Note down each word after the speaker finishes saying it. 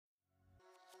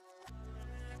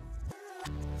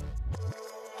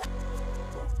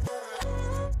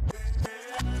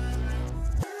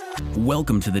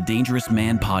Welcome to the Dangerous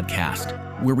Man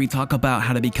Podcast, where we talk about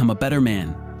how to become a better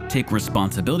man, take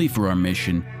responsibility for our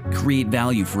mission, create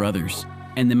value for others,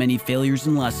 and the many failures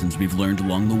and lessons we've learned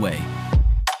along the way.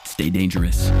 Stay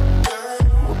dangerous.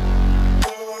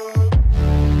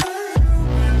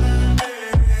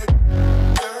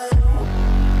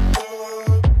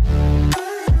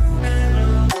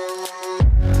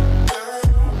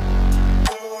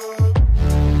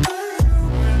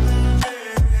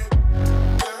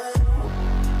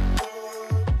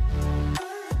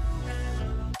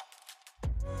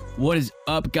 What is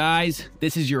up, guys?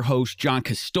 This is your host, John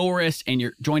Castoris, and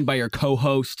you're joined by your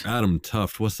co-host, Adam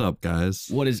Tuft. What's up, guys?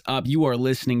 What is up? You are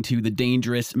listening to the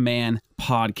Dangerous Man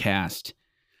Podcast.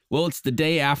 Well, it's the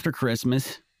day after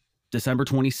Christmas, December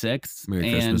 26th.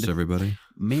 Merry Christmas, everybody.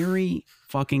 Merry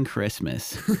fucking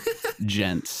Christmas,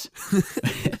 gents.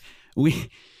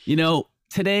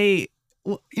 Today,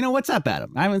 what's up,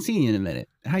 Adam? I haven't seen you in a minute.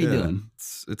 How you doing?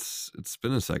 It's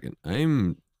been a second.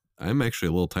 I'm actually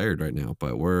a little tired right now,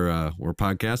 but we're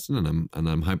podcasting and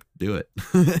I'm hyped to do it.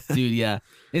 Dude, yeah.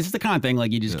 It's the kind of thing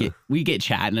like we get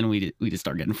chatting and we just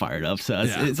start getting fired up. So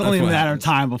it's only a matter of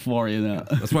time before,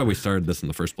 That's why we started this in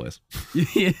the first place.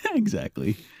 Yeah,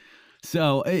 exactly.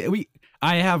 So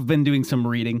I have been doing some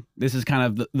reading. This is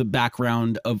kind of the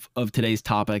background of today's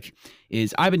topic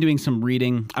is I've been doing some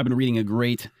reading. I've been reading a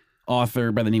great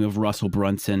author by the name of Russell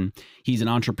Brunson. He's an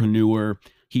entrepreneur.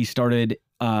 He started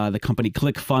the company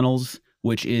ClickFunnels,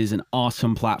 which is an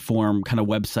awesome platform, kind of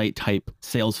website type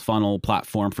sales funnel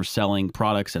platform for selling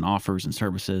products and offers and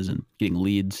services and getting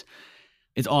leads.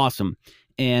 It's awesome.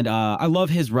 And I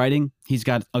love his writing. He's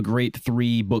got a great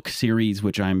 3-book series,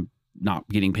 which I'm not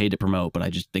getting paid to promote, but I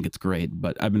just think it's great.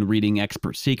 But I've been reading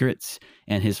Expert Secrets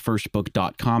and his first book,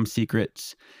 .com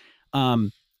Secrets.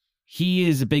 He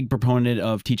is a big proponent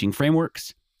of teaching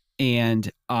frameworks and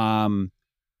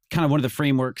kind of one of the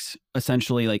frameworks,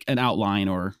 essentially like an outline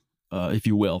or if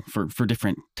you will, for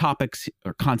different topics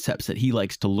or concepts that he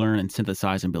likes to learn and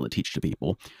synthesize and be able to teach to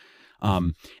people.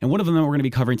 And one of them that we're going to be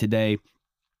covering today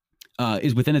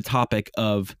is within a topic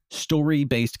of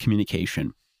story-based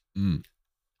communication.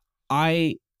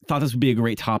 I thought this would be a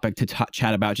great topic to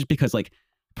chat about just because like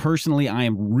personally, I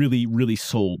am really, really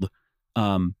sold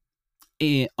on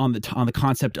the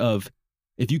concept of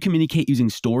if you communicate using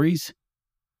stories,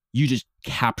 you just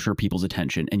capture people's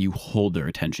attention and you hold their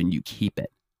attention, you keep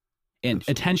it. And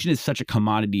Absolutely. Attention is such a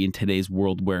commodity in today's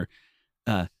world where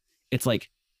it's like,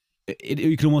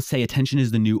 you can almost say attention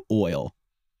is the new oil,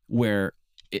 where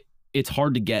it's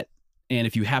hard to get. And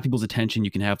if you have people's attention,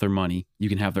 you can have their money, you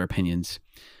can have their opinions.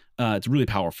 It's really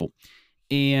powerful.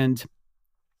 And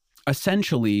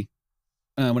essentially,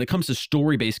 when it comes to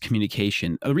story-based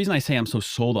communication, the reason I say I'm so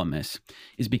sold on this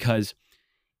is because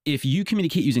if you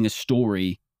communicate using a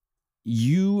story,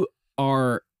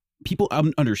 people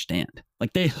understand.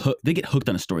 Like they get hooked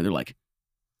on a story. They're like,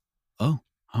 oh,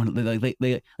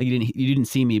 you didn't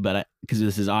see me, but because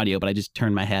this is audio, but I just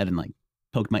turned my head and like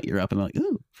poked my ear up and I'm like,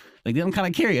 ooh, like I'm kind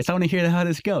of curious. I want to hear how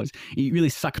this goes. You really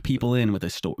suck people in with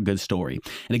a good story,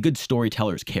 and a good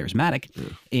storyteller is charismatic,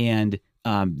 and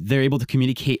they're able to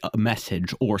communicate a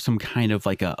message or some kind of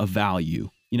like a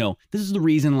value. This is the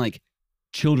reason like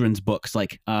children's books,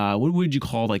 like what would you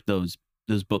call like those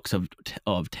books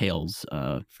of tales,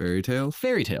 fairy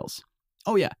tales.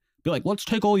 Oh yeah, be like, let's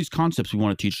take all these concepts we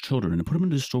want to teach children and put them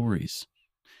into stories.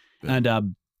 And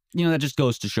that just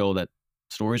goes to show that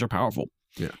stories are powerful.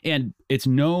 And it's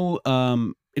no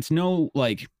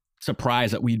like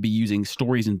surprise that we'd be using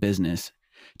stories in business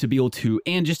to be able to,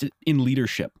 and just in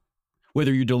leadership,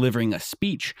 whether you're delivering a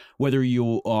speech, whether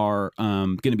you are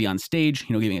going to be on stage,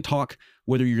 giving a talk,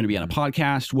 whether you're going to be on a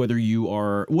podcast, whether you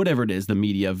are, whatever it is, the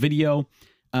media, video,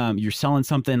 you're selling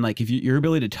something, like your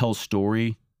ability to tell a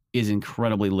story is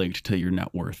incredibly linked to your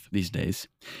net worth these days.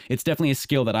 It's definitely a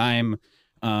skill that I'm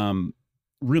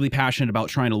really passionate about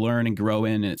trying to learn and grow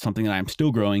in. And it's something that I'm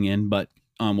still growing in, but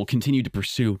will continue to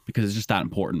pursue because it's just that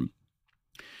important.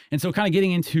 And so kind of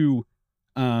getting into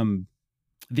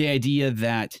the idea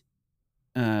that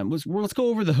let's go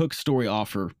over the hook story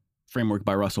offer framework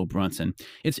by Russell Brunson.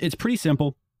 It's pretty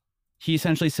simple. He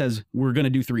essentially says we're going to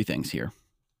do 3 things here.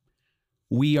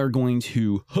 We are going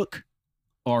to hook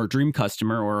our dream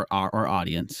customer or our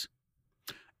audience,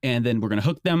 and then we're going to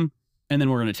hook them, and then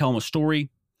we're going to tell them a story,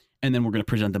 and then we're going to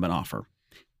present them an offer.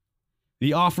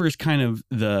 The offer is kind of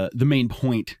the main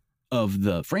point of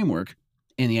the framework,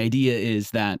 and the idea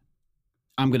is that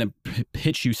I'm going to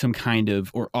pitch you some kind of,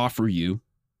 or offer you,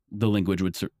 the language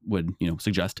would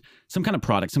suggest some kind of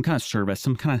product, some kind of service,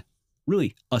 some kind of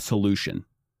really a solution.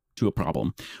 to a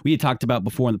problem. We had talked about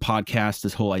before in the podcast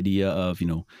this whole idea of,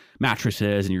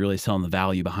 mattresses, and you're really selling the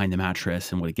value behind the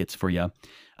mattress and what it gets for you.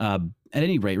 At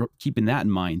any rate, keeping that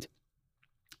in mind,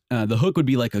 the hook would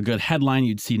be like a good headline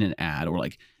you'd see in an ad, or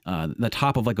like the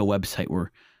top of like a website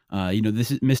where,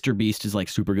 this is Mr. Beast is like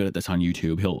super good at this on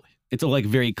YouTube. It's a like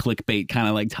very clickbait kind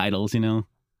of like titles, I don't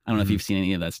know if you've seen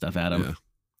any of that stuff, Adam.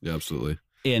 Yeah, absolutely.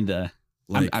 And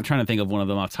I'm trying to think of one of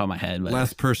them off the top of my head. But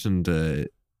last person to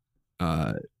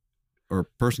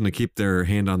keep their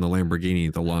hand on the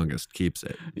Lamborghini the longest keeps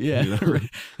it. Yeah. Right.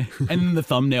 And then the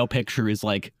thumbnail picture is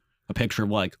like a picture of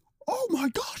like, oh my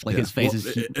gosh, like his face is.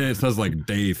 It says like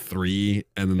day 3,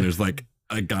 and then there's like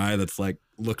a guy that's like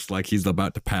looks like he's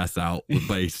about to pass out,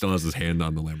 but he still has his hand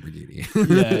on the Lamborghini.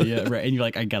 yeah, right. And you're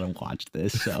like, I gotta watch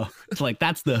this. So it's like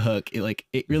that's the hook.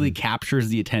 It really captures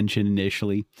the attention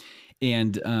initially,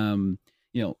 and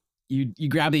you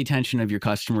grab the attention of your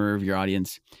customer, of your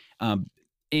audience. And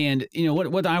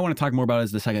what I want to talk more about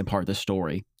is the second part, the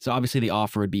story. So obviously the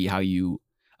offer would be how you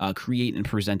create and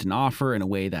present an offer in a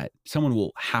way that someone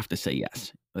will have to say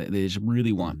yes. They just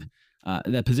really want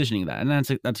that positioning of that.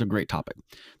 And that's a great topic.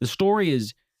 The story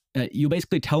is you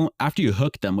basically tell them after you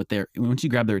hook them once you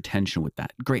grab their attention with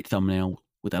that great thumbnail,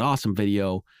 with that awesome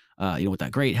video, with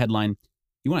that great headline,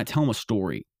 you want to tell them a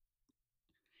story.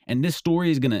 And this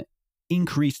story is going to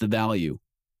increase the value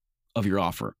of your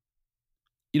offer.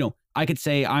 I could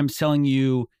say, I'm selling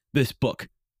you this book.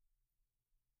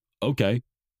 Okay.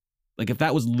 Like if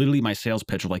that was literally my sales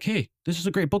pitch of like, hey, this is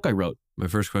a great book I wrote. My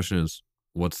first question is,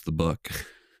 what's the book?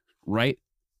 Right.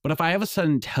 But if I all of a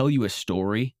sudden tell you a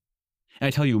story, and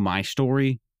I tell you my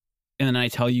story, and then I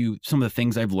tell you some of the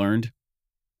things I've learned,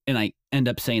 and I end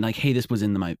up saying like, hey, this was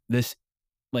in this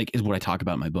like is what I talk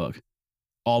about in my book.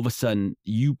 All of a sudden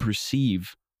you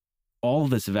perceive all of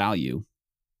this value,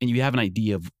 and you have an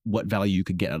idea of what value you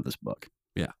could get out of this book.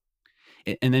 Yeah.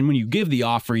 And then when you give the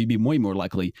offer, you'd be way more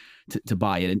likely to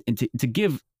buy it. And to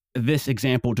give this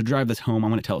example, to drive this home, I'm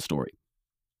going to tell a story.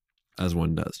 As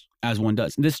one does. As one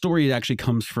does. And this story actually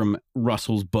comes from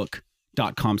Russell's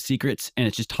book.com secrets. And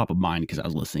it's just top of mind because I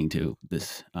was listening to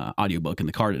this audiobook in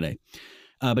the car today.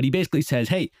 But he basically says,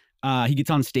 hey, he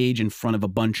gets on stage in front of a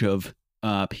bunch of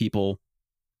people,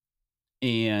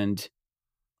 and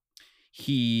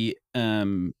he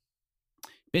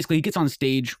basically he gets on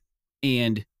stage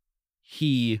and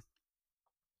he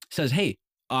says, hey,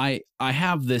 I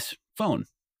have this phone.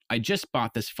 I just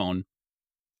bought this phone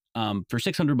for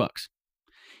 $600.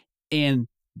 And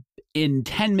in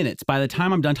 10 minutes, by the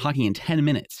time I'm done talking in 10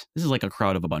 minutes, this is like a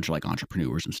crowd of a bunch of like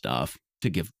entrepreneurs and stuff to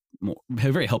give more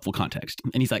very helpful context.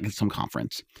 And he's like at some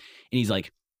conference, and he's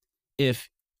like,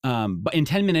 but in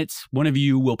 10 minutes, one of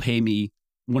you will pay me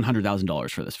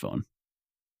 $100,000 for this phone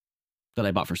that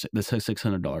I bought for this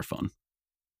 $600 phone.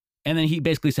 And then he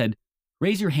basically said,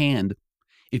 raise your hand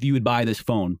if you would buy this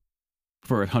phone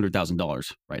for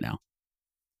 $100,000 right now.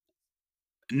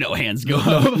 No hands go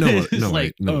up. No.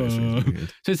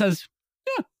 So it says,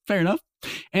 yeah, fair enough.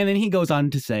 And then he goes on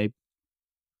to say,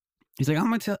 he's like, let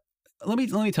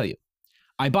me tell you,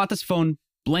 I bought this phone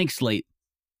blank slate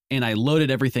and I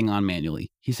loaded everything on manually.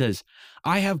 He says,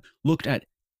 I have looked at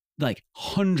like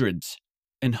hundreds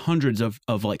and hundreds of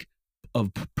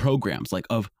programs, like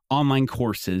of online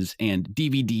courses and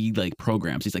DVD like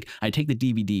programs. He's like, I take the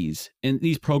DVDs, and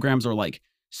these programs are like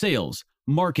sales,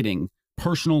 marketing,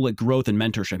 personal like growth and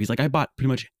mentorship. He's like, I bought pretty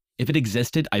much, if it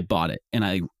existed, I bought it. And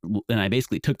I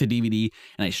basically took the DVD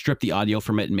and I stripped the audio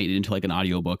from it and made it into like an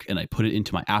audiobook, and I put it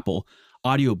into my Apple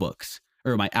audiobooks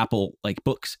or my Apple like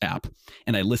books app,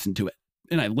 and I listened to it,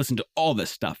 and I listened to all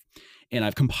this stuff. And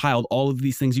I've compiled all of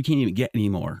these things you can't even get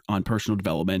anymore on personal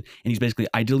development. And he's basically,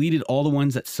 I deleted all the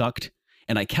ones that sucked,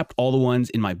 and I kept all the ones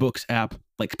in my books app,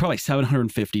 like probably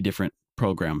 750 different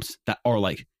programs that are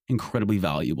like incredibly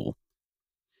valuable.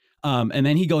 And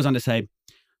then he goes on to say,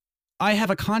 I have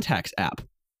a contacts app.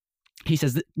 He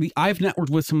says that I've networked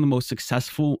with some of the most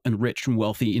successful and rich and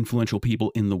wealthy, influential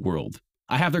people in the world.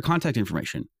 I have their contact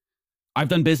information. I've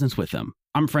done business with them.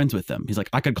 I'm friends with them. He's like,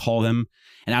 I could call them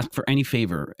and ask for any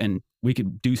favor, and we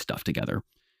could do stuff together.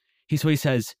 He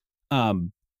says,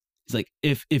 he's like,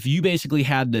 if you basically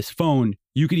had this phone,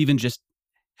 you could even just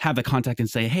have the contact and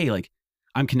say, hey, like,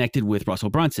 I'm connected with Russell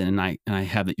Brunson, and I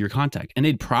have your contact, and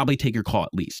they'd probably take your call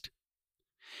at least.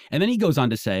 And then he goes on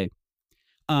to say,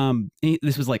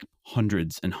 this was like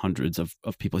hundreds and hundreds of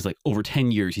people. He's like, over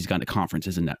 10 years, he's gone to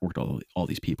conferences and networked all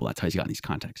these people. That's how he's gotten these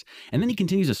contacts. And then he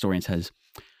continues the story and says,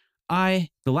 the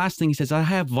last thing he says, I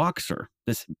have Voxer,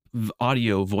 this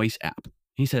audio voice app.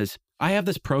 He says, I have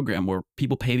this program where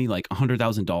people pay me like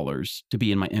 $100,000 to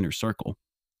be in my inner circle.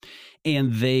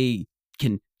 And they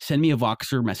can send me a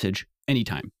Voxer message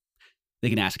anytime. They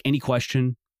can ask any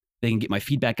question. They can get my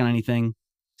feedback on anything.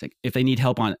 It's like if they need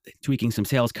help on tweaking some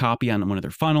sales copy on one of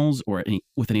their funnels or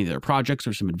with any of their projects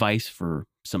or some advice for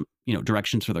some,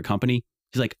 directions for their company.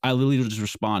 He's like, I literally just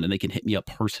respond and they can hit me up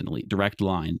personally, direct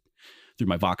line through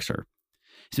my Voxer.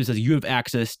 So he says, you have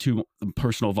access to a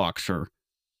personal Voxer.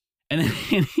 And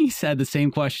then he said the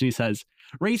same question. He says,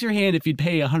 raise your hand if you'd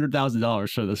pay $100,000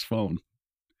 for this phone.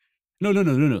 No.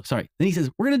 Sorry. Then he says,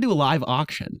 we're going to do a live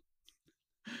auction.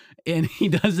 And he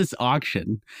does this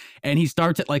auction and he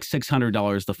starts at like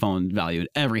 $600 the phone value, and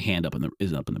every hand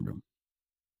is up in the room.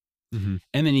 Mm-hmm.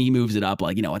 And then he moves it up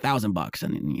like, $1,000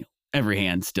 and every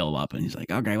hand's still up. And he's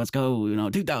like, okay, let's go,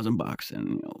 $2,000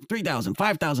 and, $3,000,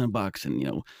 $5,000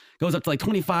 and, goes up to like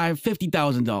 $25,000,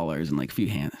 $50,000 and like a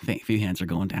few hands are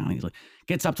going down. He's like,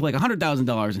 gets up to like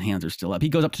 $100,000 and hands are still up. He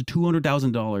goes up to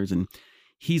 $200,000 and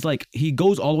he's like, he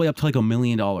goes all the way up to like $1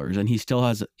 million and he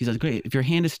says, great, if your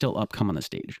hand is still up, come on the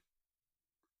stage.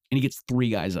 And he gets 3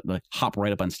 guys that like hop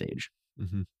right up on stage.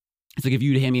 Mm-hmm. It's like, if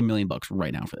you'd hand me $1 million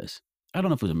right now for this, I don't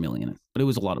know if it was $1 million, but it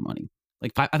was a lot of money.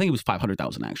 Like I think it was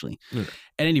 500,000 actually. Yeah.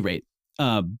 At any rate,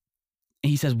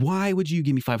 he says, why would you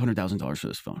give me $500,000 for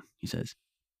this phone? He says,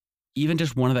 even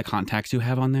just one of the contacts you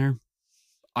have on there,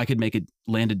 I could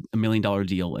land $1 million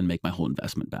deal and make my whole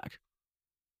investment back.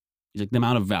 He's like, the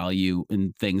amount of value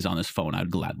in things on this phone,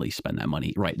 I'd gladly spend that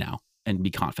money right now and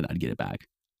be confident I'd get it back.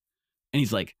 And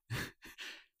he's like,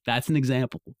 that's an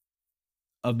example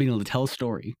of being able to tell a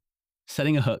story,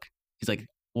 setting a hook. He's like,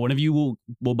 one of you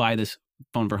will buy this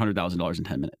phone for $100,000 in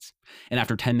 10 minutes. And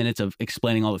after 10 minutes of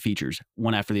explaining all the features,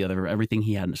 one after the other, everything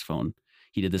he had in his phone,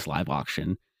 he did this live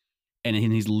auction. And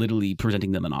he's literally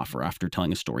presenting them an offer. After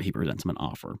telling a story, he presents them an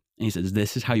offer. And he says,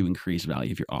 this is how you increase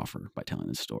value of your offer, by telling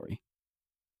this story.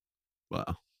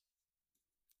 Wow.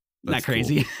 Isn't that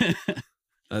crazy?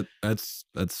 Cool. That's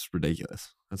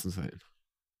ridiculous. That's insane.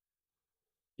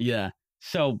 Yeah.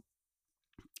 So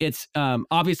it's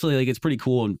obviously like it's pretty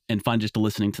cool and fun just to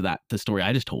listening to the story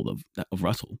I just told of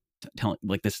Russell telling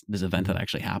like this event that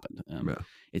actually happened. Yeah.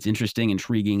 It's interesting,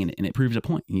 intriguing, and it proves a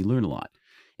point, and you learn a lot.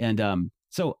 And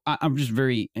so I'm just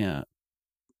very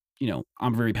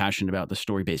I'm very passionate about the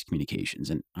story-based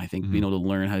communications, and I think being able to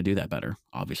learn how to do that better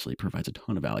obviously provides a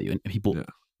ton of value, and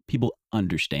people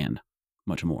understand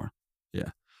much more. Yeah.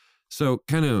 So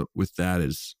kind of with that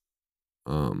is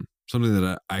something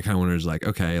that I kind of wonder is like,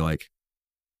 okay, like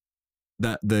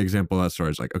that the example of that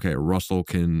story is like, okay, Russell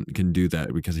can do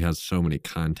that because he has so many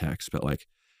contacts, but like,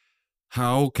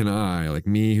 how can I, like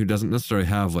me who doesn't necessarily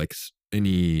have like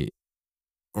any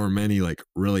or many like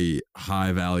really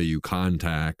high value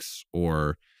contacts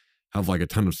or have like a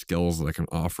ton of skills that I can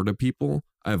offer to people?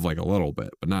 I have like a little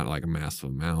bit, but not like a massive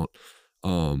amount.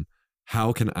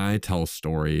 How can I tell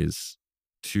stories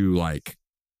to like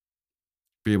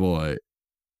be able to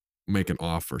make an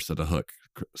offer, set a hook,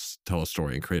 tell a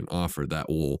story, and create an offer that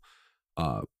will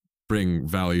bring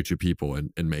value to people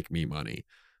and make me money?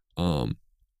 So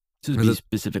be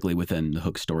specifically within the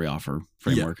hook story offer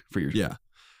framework for your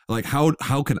like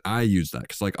how can I use that?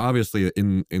 Because like obviously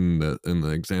in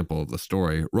the example of the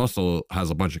story, Russell has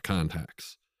a bunch of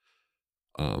contacts,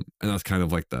 and that's kind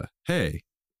of like the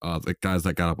guys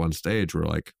that got up on stage were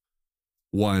like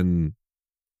one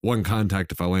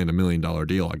contact. If I land $1 million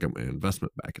deal, I get my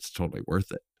investment back. It's totally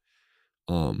worth it.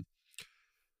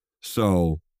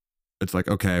 So it's like,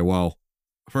 okay, well,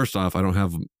 first off, I don't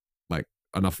have like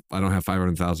enough. I don't have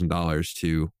 $500,000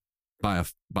 to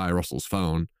buy Russell's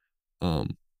phone.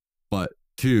 But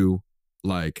 2,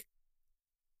 like,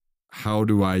 how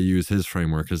do I use his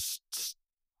framework, his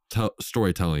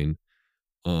storytelling,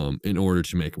 in order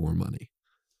to make more money?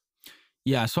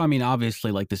 Yeah. So, I mean,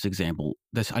 obviously, like this example,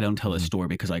 I don't tell this story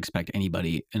because I expect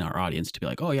anybody in our audience to be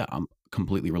like, oh yeah, I'm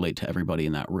completely relate to everybody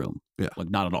in that room. Yeah. Like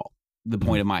not at all. The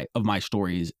point of my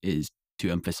stories is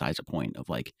to emphasize a point of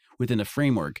like within the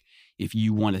framework, if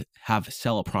you want to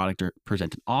sell a product or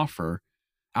present an offer,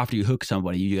 after you hook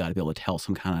somebody, you got to be able to tell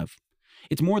some kind of,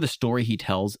 it's more the story he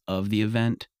tells of the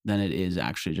event than it is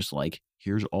actually just like,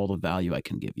 here's all the value I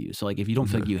can give you. So like, if you don't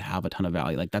feel like you have a ton of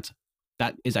value, like that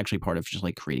is actually part of just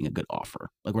like creating a good offer.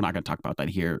 Like we're not going to talk about that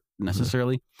here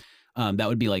necessarily. That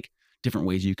would be like different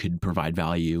ways you could provide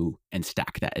value and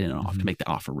stack that in and off to make the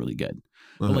offer really good.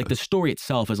 But like the story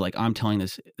itself is like, I'm telling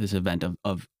this event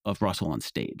of Russell on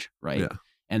stage. Right. Yeah.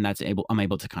 And I'm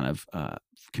able to kind of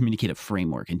communicate a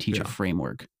framework and teach a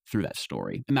framework through that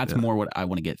story. And that's more what I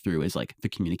want to get through is like the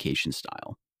communication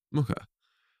style. Okay.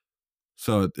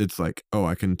 So it's like, oh,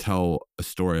 I can tell a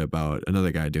story about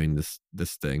another guy doing this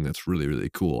thing that's really, really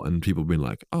cool. And people being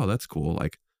like, oh, that's cool.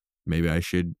 Like maybe I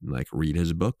should like read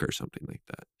his book or something like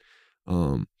that.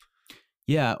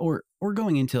 Yeah, or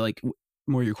going into like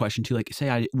more your question too, like say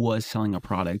I was selling a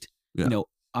product, Yeah. you know,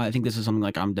 I think this is something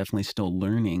like I'm definitely still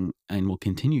learning and will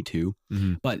continue to.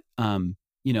 Mhm. But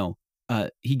you know,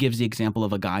 he gives the example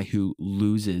of a guy who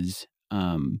loses.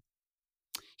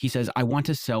 He says, "I want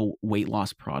to sell weight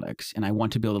loss products, and I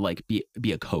want to be able to like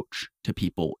be a coach to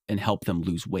people and help them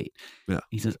lose weight." Yeah.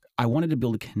 He says, "I wanted to be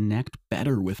able to connect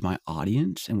better with my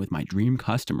audience and with my dream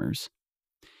customers."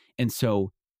 And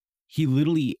so he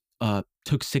literally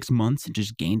took 6 months and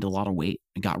just gained a lot of weight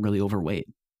and got really overweight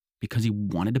because he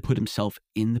wanted to put himself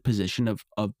in the position of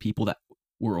people that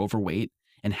were overweight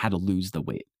and had to lose the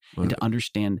weight and Right. to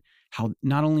understand how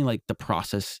not only like the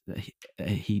process that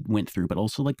he went through, but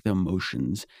also like the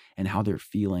emotions and how they're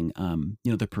feeling,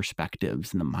 you know, the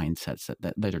perspectives and the mindsets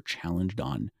that are challenged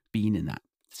on being in that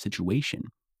situation.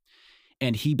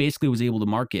 And he basically was able to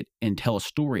market and tell a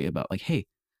story about like, hey,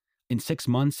 in 6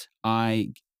 months,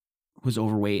 I was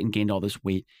overweight and gained all this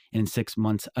weight. And in 6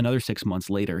 months, another 6 months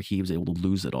later, he was able to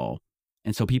lose it all.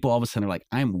 And so people all of a sudden are like,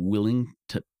 I'm willing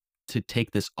to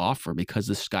take this offer because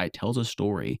this guy tells a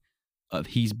story of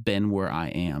he's been where I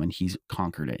am and he's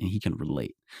conquered it and he can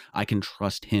relate. I can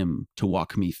trust him to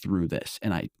walk me through this.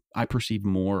 And I perceive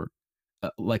more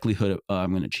likelihood of I'm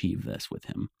going to achieve this with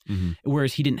him. Mhm.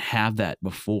 Whereas he didn't have that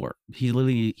before. He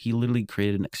literally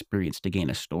created an experience to gain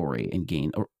a story and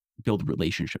gain or build a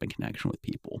relationship and connection with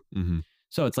people. Mhm.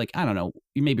 So it's like, I don't know,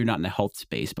 maybe you're not in the health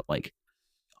space, but like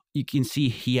you can see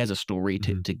he has a story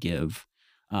Mhm. to give.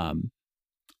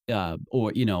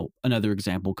 Or, you know, another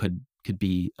example could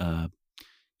be,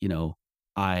 you know,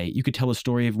 you could tell a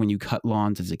story of when you cut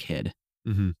lawns as a kid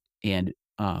Mhm. and,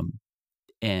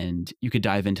 you could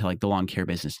dive into like the lawn care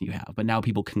business you have, but now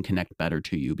people can connect better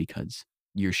to you because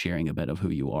you're sharing a bit of who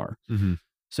you are. Mhm.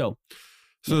 So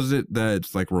So is it that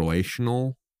it's like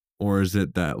relational, or is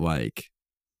it that like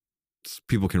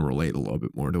people can relate a little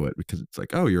bit more to it because it's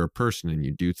like, oh, you're a person and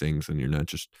you do things and you're not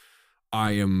just,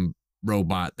 I am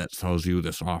robot that sells you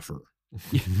this offer.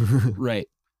 right.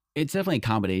 It's definitely a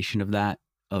combination of that,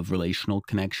 of relational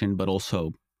connection, but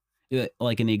also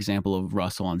like in the example of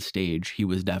Russell on stage, he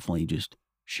was definitely just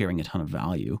sharing a ton of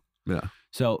value. Yeah.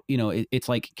 So, you know, it's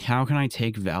like, how can I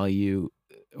take value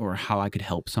or how I could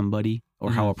help somebody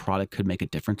or how a product could make a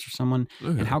difference for someone?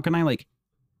 Okay. And how can I like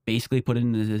basically put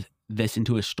into this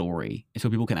into a story so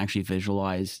people can actually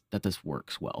visualize that this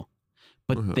works well.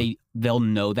 But Okay. they'll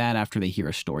know that after they hear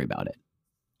a story about it.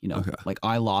 You know, Okay. like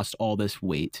I lost all this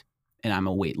weight and I'm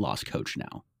a weight loss coach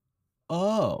now.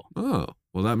 Oh, Oh,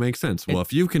 well, that makes sense. Well,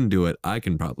 if you can do it, I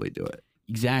can probably do it,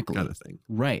 exactly. kind of thing.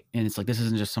 Right. And it's like, this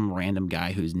isn't just some random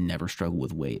guy who's never struggled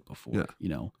with weight before, Yeah. you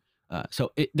know?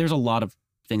 So there's a lot of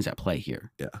things at play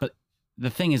here. Yeah. But the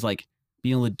thing is like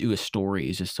being able to do a story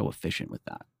is just so efficient with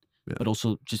that. Yeah. But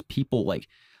also just people like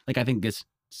I think it's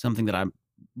something that I'm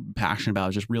passionate about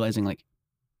is just realizing like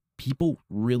people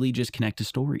really just connect to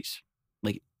stories.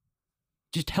 Like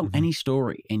just tell Mhm. any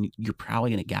story and you're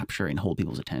probably going to capture and hold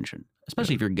people's attention,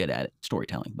 especially if you're good at it,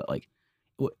 storytelling. But like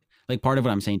part of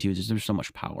what I'm saying too is there's so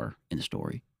much power in the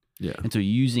story. Yeah. And so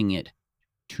using it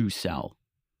to sell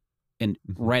and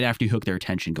Mhm. right after you hook their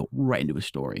attention, go right into a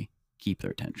story, keep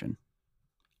their attention.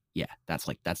 Yeah, that's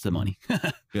the money.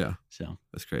 Yeah. So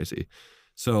That's crazy.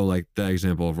 So like the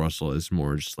example of Russell is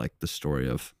more just like the story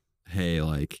of, hey,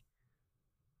 like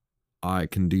I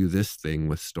can do this thing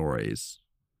with stories.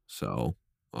 So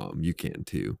you can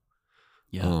too.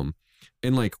 yeah,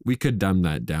 And like we could dumb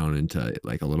that down into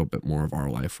like a little bit more of our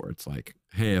life where it's like,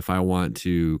 hey, if I want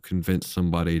to convince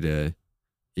somebody to,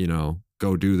 you know,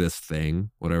 go do this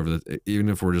thing, whatever, even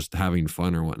if we're just having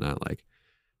fun or whatnot, like,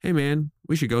 hey man,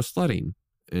 we should go sledding.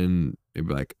 And it'd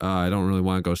be like, I don't really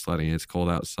want to go sledding. It's cold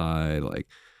outside. Like,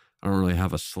 I don't really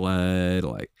have a sled.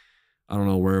 Like, I don't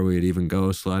know where we'd even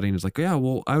go sledding. It's like, yeah,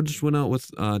 well, I just went out with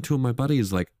two of my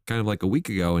buddies like kind of like a week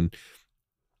ago, and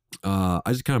I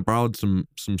just kind of borrowed some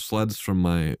sleds from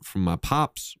my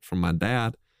pops, from my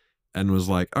dad, and was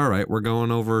like, all right, we're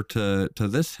going over to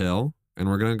this hill and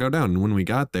we're gonna go down. And when we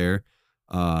got there,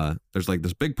 there's like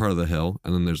this big part of the hill,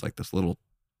 and then there's like this little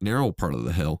narrow part of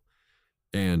the hill.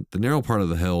 And the narrow part of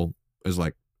the hill is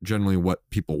like generally what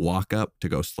people walk up to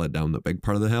go sled down the big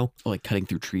part of the hill. like cutting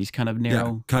through trees, kind of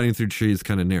narrow. Yeah, cutting through trees,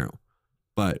 kind of narrow.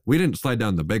 But we didn't slide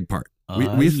down the big part.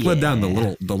 We slid down the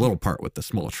little part with the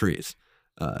small trees.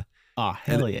 Oh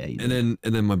hell yeah! And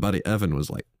then my buddy Evan was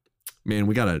like, "Man,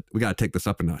 we gotta take this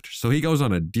up a notch." So he goes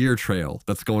on a deer trail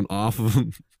that's going off of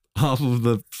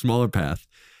the smaller path,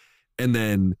 and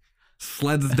then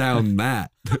sleds down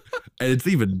that, and it's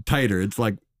even tighter. It's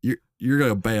like you're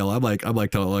gonna bail. I'm like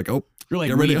telling like, oh, You're like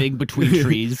get ready. weaving between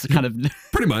trees, kind of.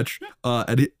 Pretty much.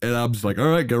 And I'm just like, all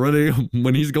right, get ready.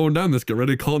 When he's going down this, get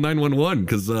ready to call 911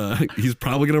 because he's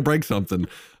probably gonna break something.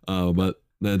 But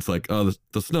then it's like, oh,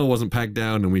 the snow wasn't packed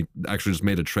down, and we actually just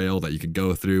made a trail that you could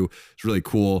go through. It's really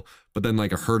cool. But then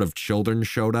like a herd of children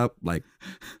showed up, like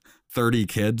 30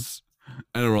 kids,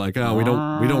 and we're like, oh, we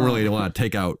don't really want to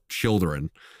take out children.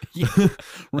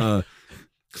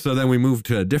 So then we moved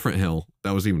to a different hill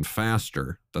that was even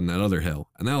faster than that other hill,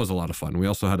 and that was a lot of fun. We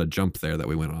also had a jump there that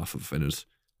we went off of, and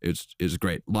it was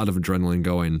great. A lot of adrenaline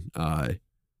going.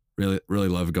 Really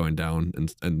loved going down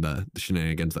and the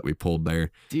shenanigans that we pulled there,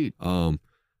 dude.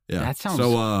 Yeah. That sounds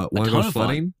so. Want to go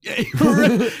sledding?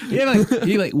 Yeah,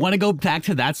 you like want to go back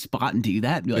to that spot and do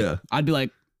that? Be like, Yeah. I'd be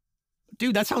like,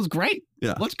 dude, that sounds great.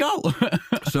 Yeah. Let's go.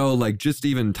 So like just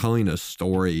even telling a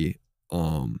story,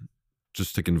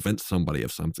 just to convince somebody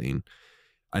of something,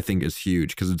 I think is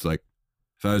huge because it's like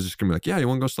if I was just gonna be like, yeah, you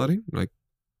want to go sledding? I'm like,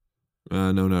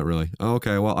 no, not really. Oh,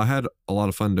 okay, well, I had a lot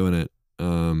of fun doing it.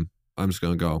 I'm just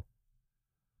gonna go.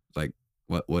 Like,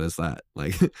 what is that?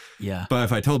 Like, Yeah. But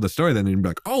if I told the story, then you'd be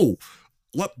like, oh,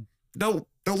 what? Don't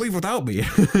leave without me.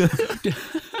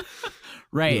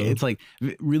 Right. Yeah. It's like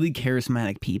really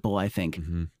charismatic people. I think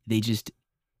Mhm.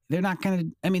 they're not gonna.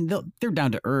 I mean, they're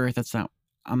down to earth. That's not.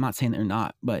 I'm not saying they're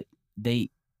not, but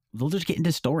they'll just get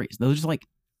into stories. They'll just like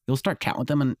you'll start chatting with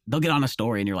them and they'll get on a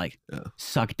story and you're like Yeah.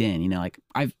 sucked in. You know, like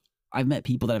I've met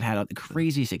people that have had the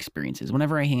craziest experiences.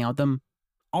 Whenever I hang out with them,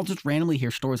 I'll just randomly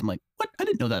hear stories. I'm like, what? I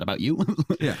didn't know that about you.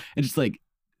 Yeah. It's just like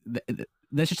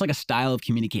that's just like a style of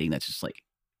communicating that's just like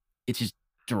it just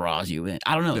draws you in.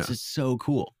 I don't know. It's Yeah. just so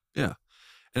cool.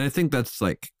 And I think that's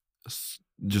like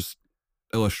just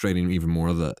illustrating even more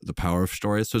of the power of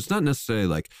stories. So it's not necessarily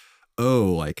like, oh,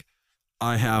 like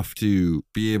I have to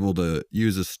be able to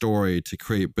use a story to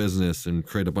create business and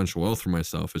create a bunch of wealth for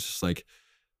myself. It's just like,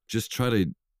 just try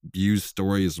to use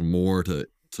stories more to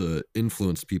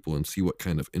influence people and see what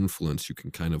kind of influence you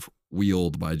can kind of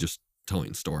wield by just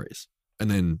telling stories,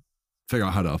 and then figure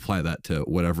out how to apply that to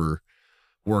whatever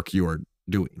work you are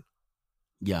doing.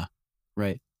 Yeah.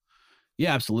 Right.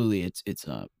 Yeah, absolutely. It's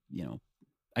you know,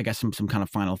 I guess some kind of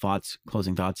final thoughts,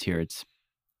 closing thoughts here. It's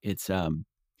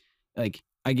like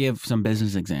I give some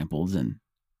business examples, and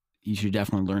you should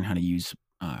definitely learn how to use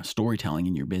storytelling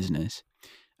in your business.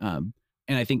 And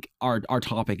I think our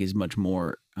topic is much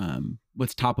more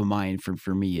what's top of mind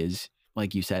for me is,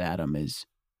 like you said, Adam, is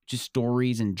just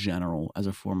stories in general as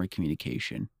a form of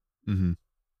communication Mm-hmm.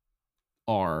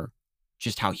 are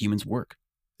just how humans work.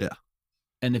 Yeah.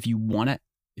 And if you want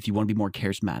to be more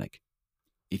charismatic,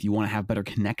 if you want to have better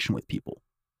connection with people,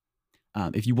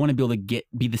 if you want to be able to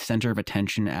be the center of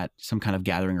attention at some kind of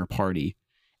gathering or party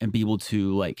and be able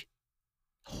to like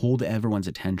hold everyone's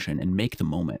attention and make the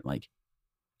moment like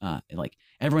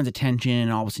everyone's attention,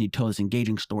 and all of a sudden you tell this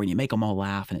engaging story and you make them all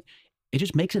laugh, and it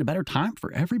just makes it a better time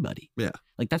for everybody. Yeah.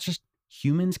 Like that's just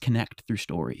humans connect through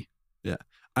story.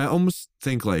 I almost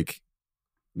think like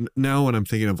now when I'm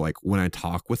thinking of like when I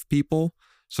talk with people,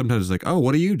 sometimes it's like, oh,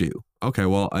 what do you do? Okay,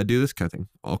 well, I do this kind of thing.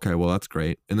 Okay, well, that's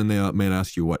great. And then they may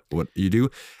ask you what you do.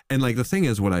 And like the thing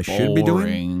is what I should be doing.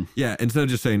 Boring. Yeah, instead of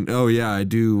just saying, oh yeah, I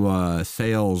do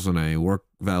sales and I work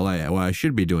valet. What I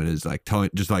should be doing is like telling,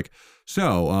 just like,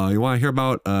 so you want to hear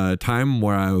about a time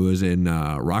where I was in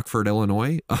Rockford,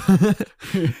 Illinois?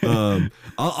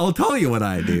 I'll tell you what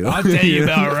I do. I'll tell you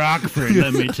about Rockford.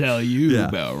 Let me tell you Yeah.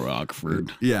 about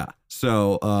Rockford. Yeah.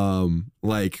 So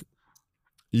like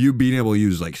you being able to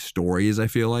use like stories, I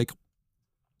feel like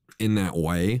in that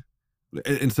way,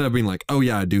 instead of being like, oh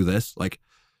yeah, I do this, like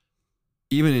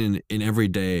even in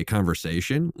everyday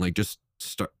conversation, like just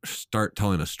start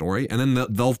telling a story, and then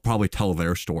they'll probably tell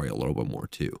their story a little bit more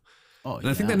too. Oh, And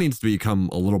I think that needs to become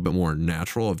a little bit more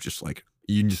natural of just like,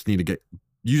 you just need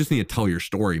to tell your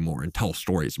story more and tell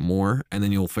stories more, and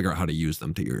then you'll figure out how to use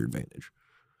them to your advantage.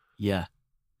 Yeah.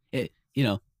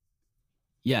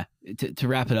 To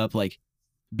wrap it up, like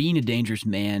being a dangerous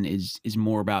man is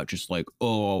more about just like,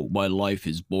 oh, my life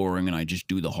is boring and I just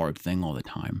do the hard thing all the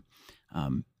time.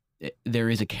 There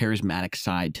is a charismatic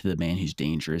side to the man who's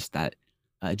dangerous that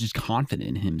just confident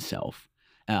in himself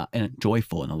and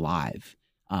joyful and alive.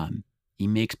 He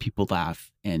makes people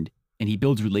laugh and he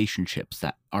builds relationships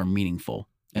that are meaningful,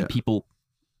 and Yeah. people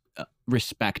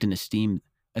respect and esteem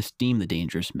the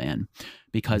dangerous man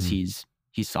because Mhm.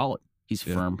 he's solid, he's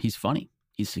Yeah. firm, he's funny,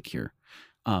 he's secure.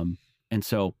 And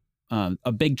so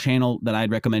a big channel that I'd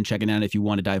recommend checking out if you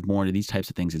want to dive more into these types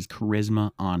of things is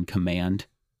Charisma on Command.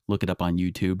 Look it up on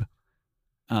YouTube.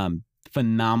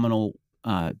 Phenomenal.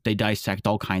 They dissect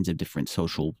all kinds of different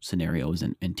social scenarios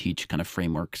and teach kind of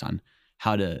frameworks on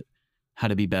how to how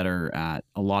to be better at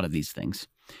a lot of these things.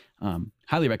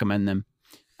 Highly recommend them.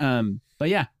 But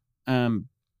yeah,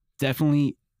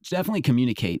 definitely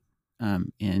communicate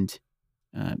and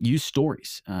use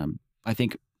stories. I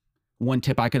think one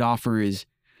tip I could offer is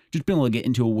just being able to get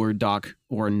into a Word doc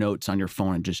or notes on your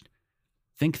phone and just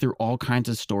think through all kinds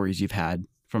of stories you've had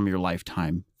from your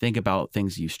lifetime. Think about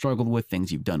things you've struggled with,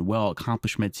 things you've done well,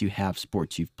 accomplishments you have,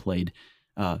 sports you've played,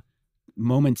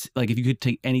 moments. Like if you could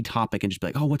take any topic and just be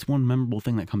like, oh, what's one memorable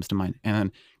thing that comes to mind? And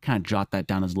then kind of jot that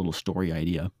down as a little story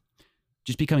idea.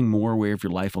 Just becoming more aware of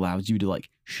your life allows you to like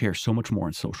share so much more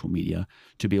on social media,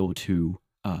 to be able to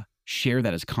share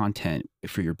that as content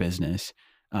for your business,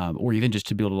 or even just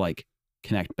to be able to like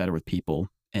connect better with people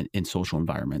in social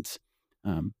environments.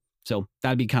 So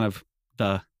that'd be kind of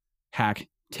the hack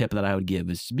tip that I would give,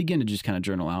 is to begin to just kind of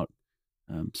journal out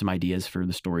some ideas for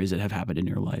the stories that have happened in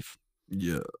your life.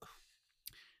 Yeah.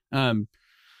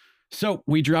 So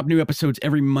we drop new episodes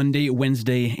every Monday,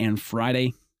 Wednesday, and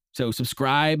Friday. So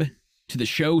subscribe to the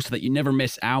show so that you never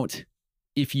miss out.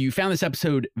 If you found this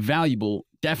episode valuable,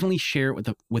 definitely share it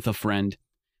with a friend.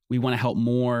 We want to help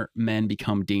more men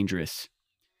become dangerous.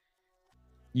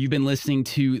 You've been listening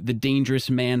to the Dangerous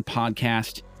Man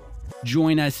Podcast.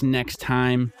 Join us next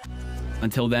time.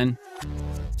 Until then,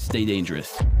 stay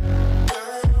dangerous.